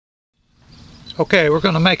Okay, we're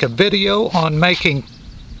going to make a video on making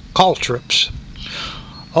caltrops,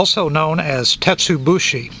 also known as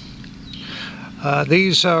Tetsu-bushi.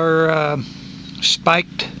 These are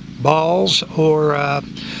spiked balls, or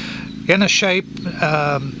in a shape,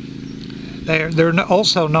 they're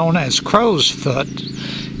also known as crow's foot.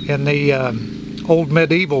 In the old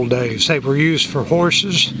medieval days, they were used for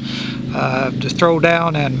horses to throw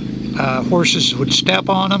down, and horses would step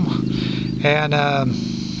on them and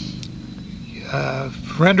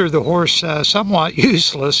render the horse somewhat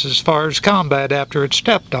useless as far as combat after it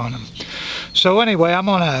stepped on them. So anyway, I'm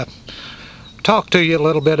going to talk to you a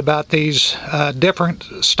little bit about these different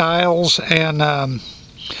styles and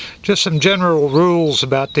just some general rules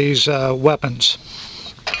about these weapons.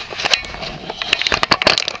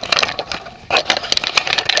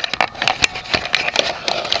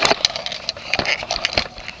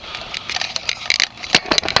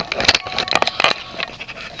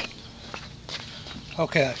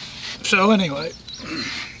 Okay, so anyway,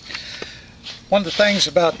 one of the things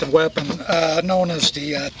about the weapon known as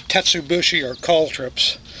the Tetsu-bushi or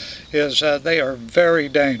caltrops is they are very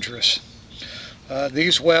dangerous.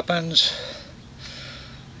 These weapons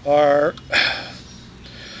are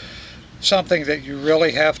something that you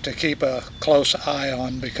really have to keep a close eye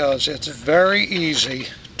on, because it's very easy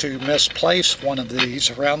to misplace one of these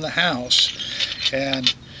around the house,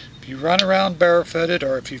 and if you run around barefooted,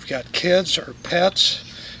 or if you've got kids or pets,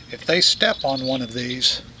 if they step on one of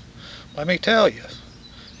these, let me tell you,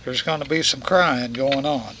 there's going to be some crying going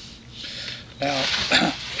on. Now,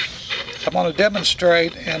 I'm going to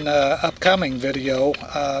demonstrate in an upcoming video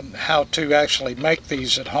how to actually make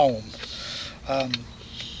these at home.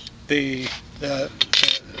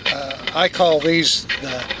 I call these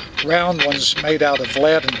the round ones made out of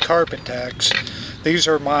lead and carpet tacks. These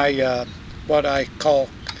are my what I call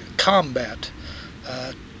combat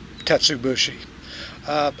Tetsu-bushi.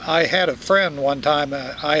 I had a friend one time,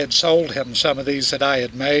 I had sold him some of these that I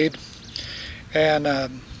had made,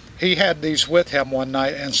 and he had these with him one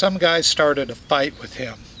night, and some guy started a fight with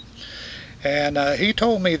him, and he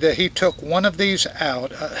told me that he took one of these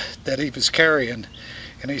out that he was carrying,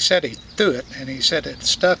 and he said he threw it, and he said it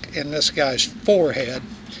stuck in this guy's forehead,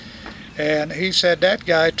 and he said that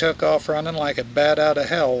guy took off running like a bat out of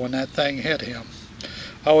hell when that thing hit him.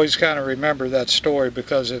 I always kind of remember that story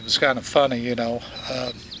because it was kind of funny, you know.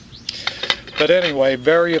 But anyway,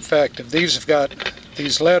 very effective. These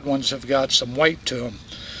lead ones have got some weight to them.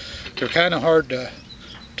 They're kind of hard to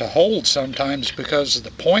hold sometimes because of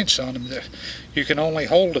the points on them. You can only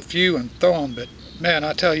hold a few and throw them, but man,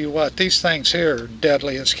 I tell you what, these things here are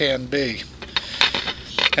deadly as can be.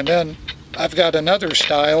 And then I've got another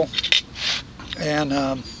style,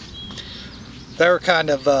 and they're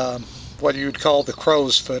kind of what you'd call the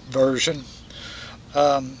crow's foot version.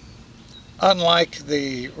 Unlike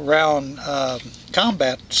the round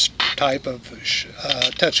combat type of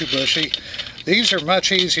Tetsu-bushi, these are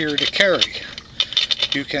much easier to carry.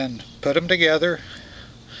 You can put them together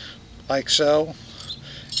like so,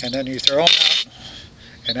 and then you throw them out,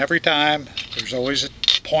 and every time there's always a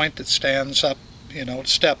point that stands up, you know, to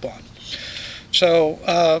step on. So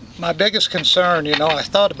my biggest concern, you know, I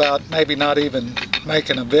thought about maybe not even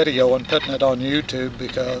making a video and putting it on YouTube,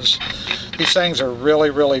 because these things are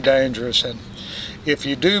really, really dangerous. And if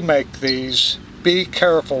you do make these, be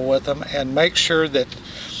careful with them and make sure that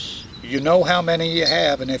you know how many you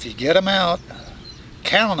have, and if you get them out,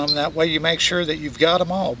 count them. That way you make sure that you've got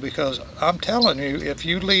them all, because I'm telling you, if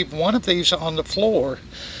you leave one of these on the floor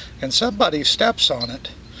and somebody steps on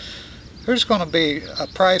it, there's going to be a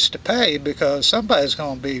price to pay, because somebody's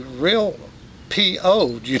going to be real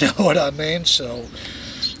PO'd, you know what I mean? So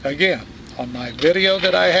again, on my video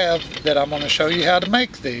that I have, that I'm going to show you how to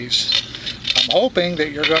make these, I'm hoping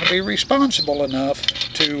that you're going to be responsible enough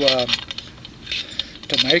to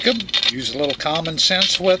make them. Use a little common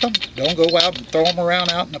sense with them. Don't go out and throw them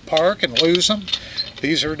around out in the park and lose them.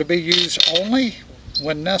 These are to be used only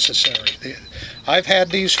when necessary. I've had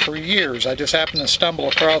these for years. I just happened to stumble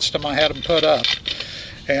across them. I had them put up,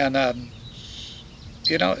 and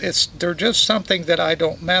you know, they're just something that I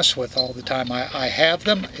don't mess with all the time. I have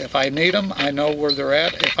them. If I need them, I know where they're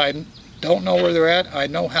at. If I don't know where they're at, I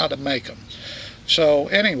know how to make them. So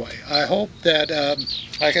anyway, I hope that,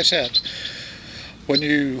 like I said, when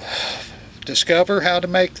you discover how to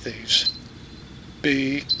make these,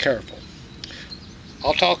 be careful.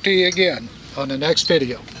 I'll talk to you again on the next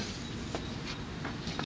video.